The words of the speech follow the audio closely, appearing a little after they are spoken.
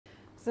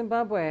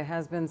Zimbabwe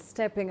has been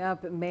stepping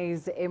up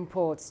maize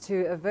imports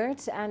to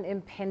avert an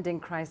impending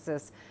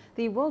crisis.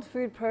 The World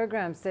Food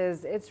Programme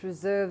says its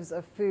reserves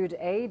of food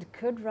aid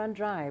could run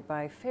dry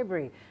by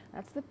February.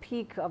 That's the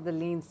peak of the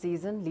lean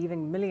season,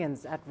 leaving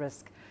millions at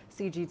risk.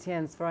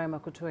 CGTN's Farai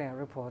Mwakutuya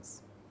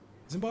reports.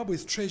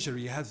 Zimbabwe's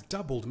treasury has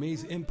doubled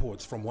maize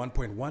imports from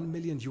 $1.1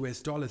 million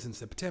in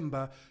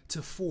September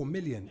to 4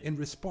 million in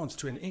response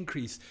to an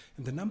increase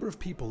in the number of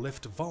people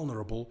left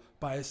vulnerable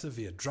by a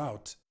severe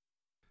drought.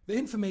 The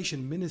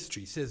Information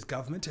Ministry says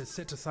government has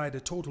set aside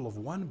a total of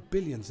 1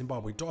 billion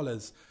Zimbabwe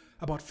dollars,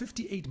 about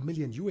 $58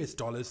 million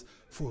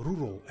for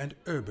rural and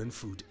urban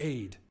food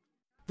aid.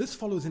 This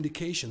follows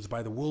indications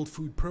by the World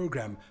Food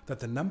Programme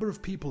that the number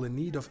of people in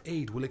need of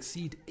aid will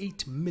exceed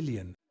 8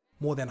 million,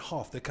 more than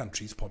half the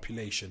country's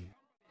population.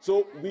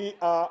 So we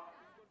are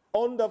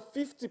under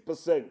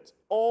 50%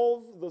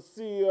 of the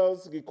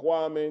cereals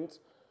requirement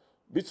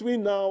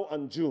between now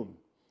and June.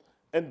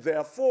 And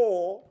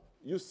therefore,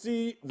 you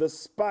see the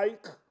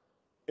spike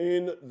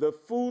in the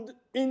food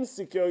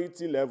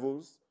insecurity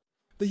levels.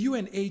 The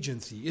UN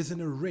agency is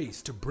in a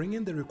race to bring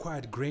in the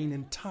required grain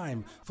in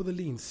time for the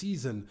lean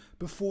season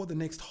before the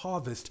next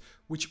harvest,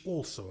 which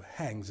also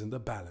hangs in the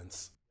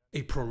balance.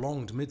 A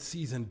prolonged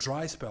mid-season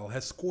dry spell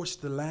has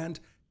scorched the land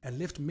and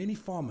left many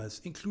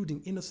farmers,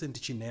 including Innocent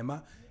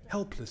Chinema,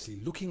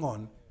 helplessly looking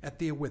on at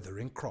their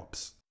withering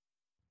crops.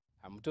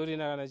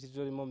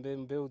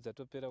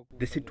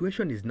 The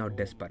situation is now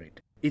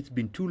desperate. It's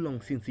been too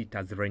long since it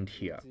has rained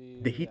here.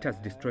 The heat has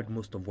destroyed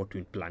most of what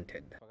we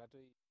planted.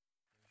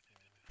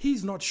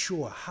 He's not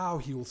sure how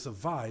he will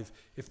survive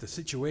if the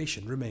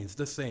situation remains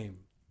the same.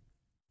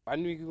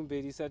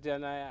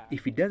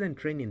 If it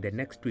doesn't rain in the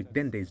next week,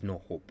 then there is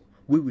no hope.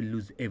 We will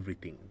lose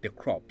everything. The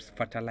crops,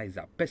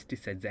 fertilizer,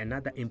 pesticides and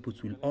other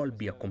inputs will all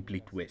be a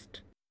complete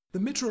waste. The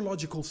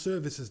Meteorological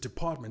Services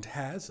Department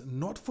has,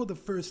 not for the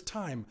first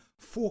time,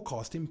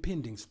 forecast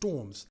impending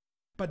storms.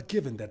 But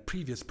given that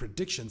previous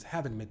predictions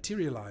haven't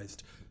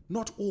materialized,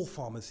 not all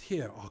farmers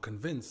here are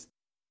convinced.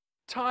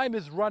 Time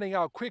is running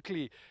out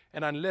quickly,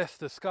 and unless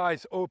the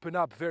skies open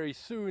up very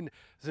soon,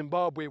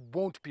 Zimbabwe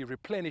won't be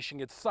replenishing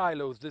its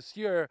silos this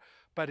year,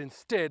 but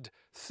instead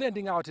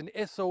sending out an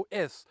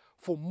SOS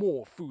for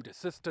more food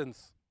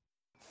assistance.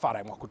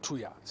 Farai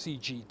Mwakutuya,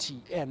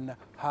 CGTN,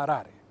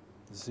 Harare,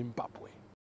 Zimbabwe.